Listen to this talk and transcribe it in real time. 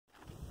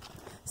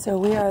So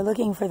we are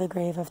looking for the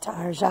grave of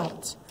Tahar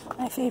Djaout,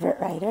 my favorite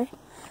writer.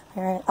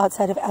 We're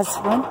outside of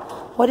Azzefoun.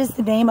 What is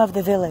the name of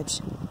the village?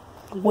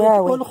 Where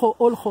are we?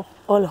 Olho.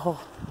 Olho.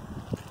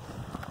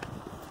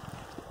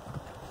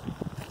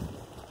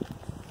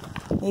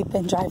 We've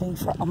been driving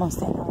for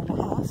almost an hour and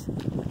a half.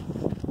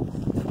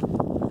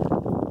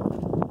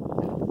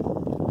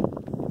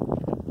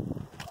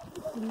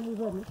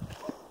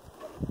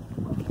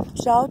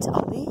 Djaout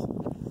Ali.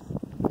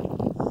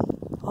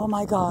 Oh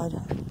my God.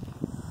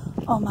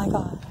 Oh my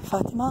God.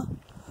 Fatima.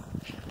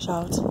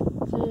 Djaout.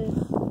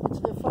 It's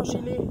the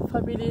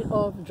family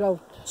of Djaout.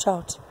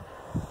 Djaout.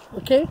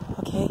 Okay?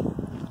 Okay.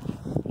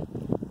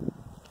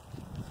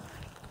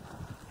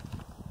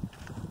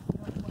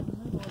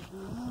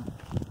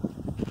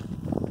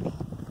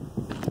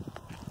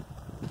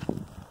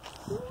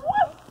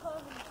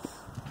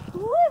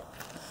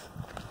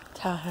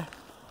 Tahar.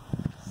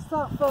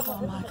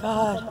 Oh my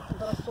God.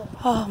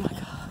 Oh my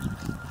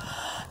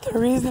God. The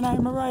reason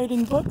I'm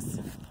writing books.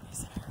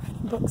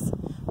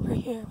 We're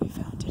here. We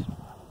found it.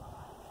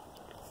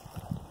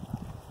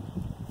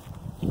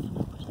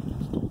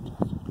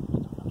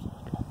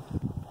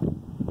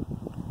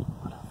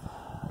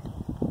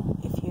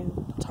 If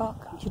you talk,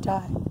 you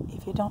die.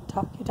 If you don't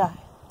talk, you die.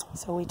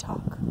 So we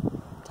talk.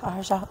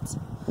 Tahar Djaout.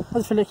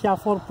 هذا فلك يا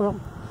فوربر.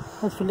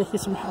 هذا فلك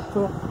اسمه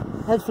حبر.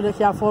 هذا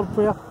فلك يا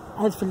فوربر.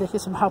 هذا فلك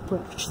اسمه حبر.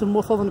 شفت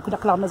الموضوع نكون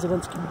أقلع مازال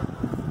نتكلم.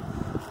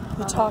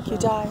 You talk, you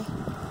die.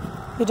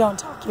 You don't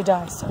talk, you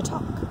die. So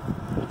talk.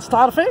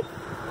 تستعرفي؟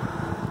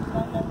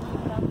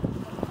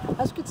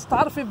 اسكو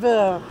تستعرفي ب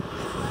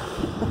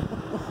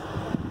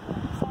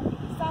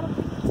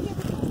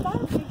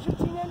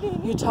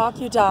You talk,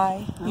 you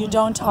die. You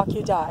don't talk,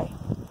 you die.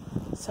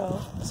 So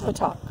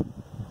talk.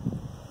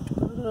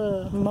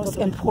 The most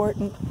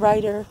important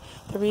writer.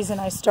 The reason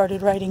I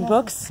started writing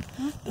books.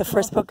 The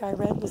first book I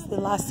read was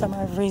The Last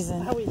Summer of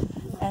Reason.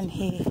 And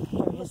here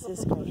is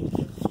his grave.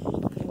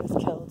 He was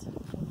killed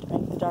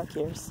during the dark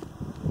years.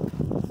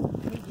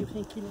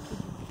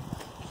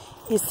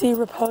 Ici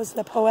repose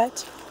the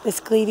poet, the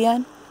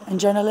Sclevian, and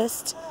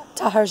journalist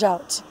Tahar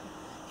Djaout.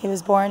 He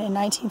was born in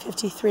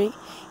 1953.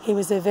 He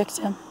was a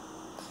victim.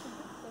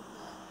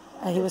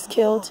 He was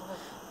killed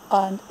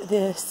on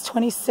the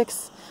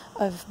 26th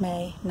of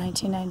May,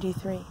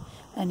 1993,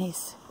 and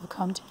he's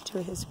succumbed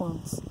to his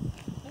wounds.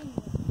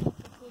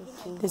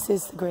 This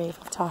is the grave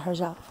of Tahar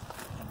Djaout.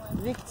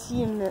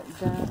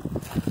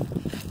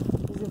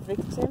 He's a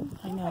victim?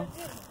 I know.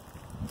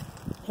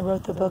 He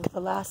wrote the book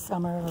The Last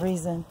Summer of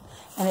Reason,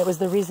 and it was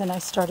the reason I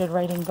started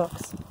writing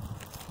books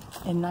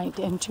in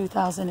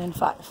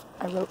 2005.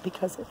 I wrote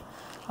because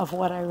of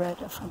what I read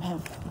from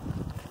him.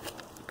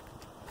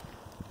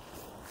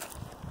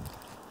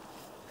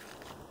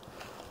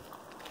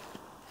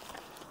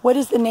 What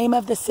is the name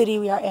of the city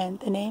we are in?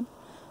 The name?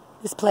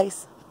 This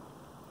place?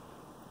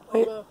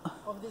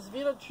 of this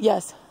village?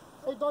 Yes.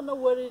 I don't know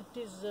where it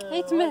is.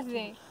 It's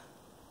Mehdi.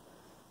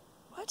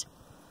 What?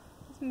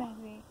 It's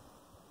Mehdi.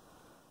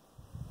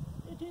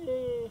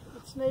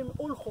 It's named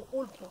Olho.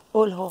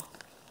 Olho.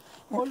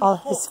 And all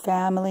his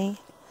family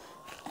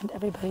and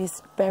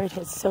everybody's buried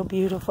here. It's so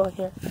beautiful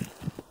here.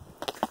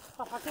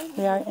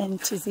 We are in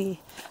Tizi,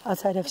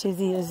 outside of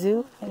Tizi, a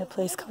zoo in a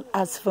place called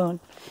Azzefoun.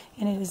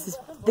 And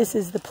this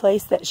is the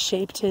place that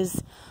shaped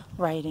his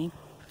writing.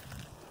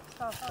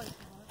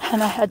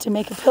 And I had to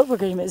make a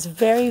pilgrimage. It's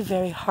very,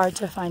 very hard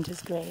to find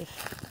his grave.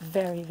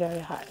 Very,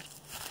 very hard.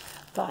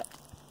 But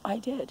I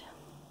did.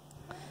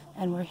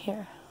 And we're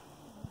here.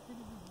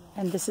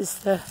 And this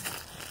is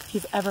if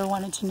you've ever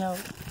wanted to know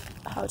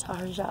how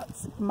Tahar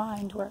Djaout's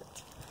mind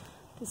worked,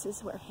 this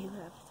is where he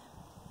lived.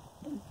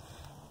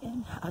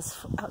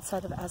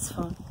 Outside of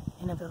Azzefoun,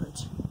 in a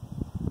village.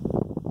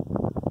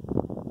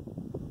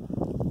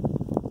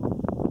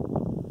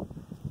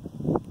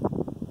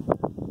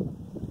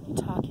 You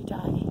talk, you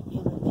die.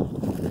 You live, you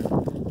die.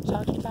 You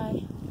talk, you die.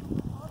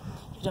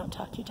 You don't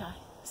talk, you die.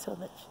 So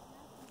live.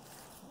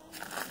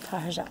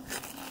 Tahar Djaout.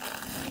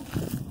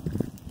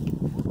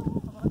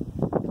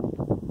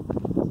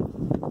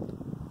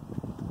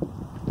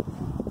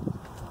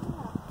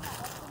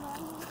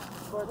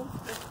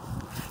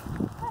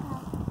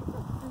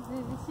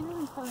 Sinon,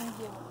 il faut rien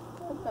dire.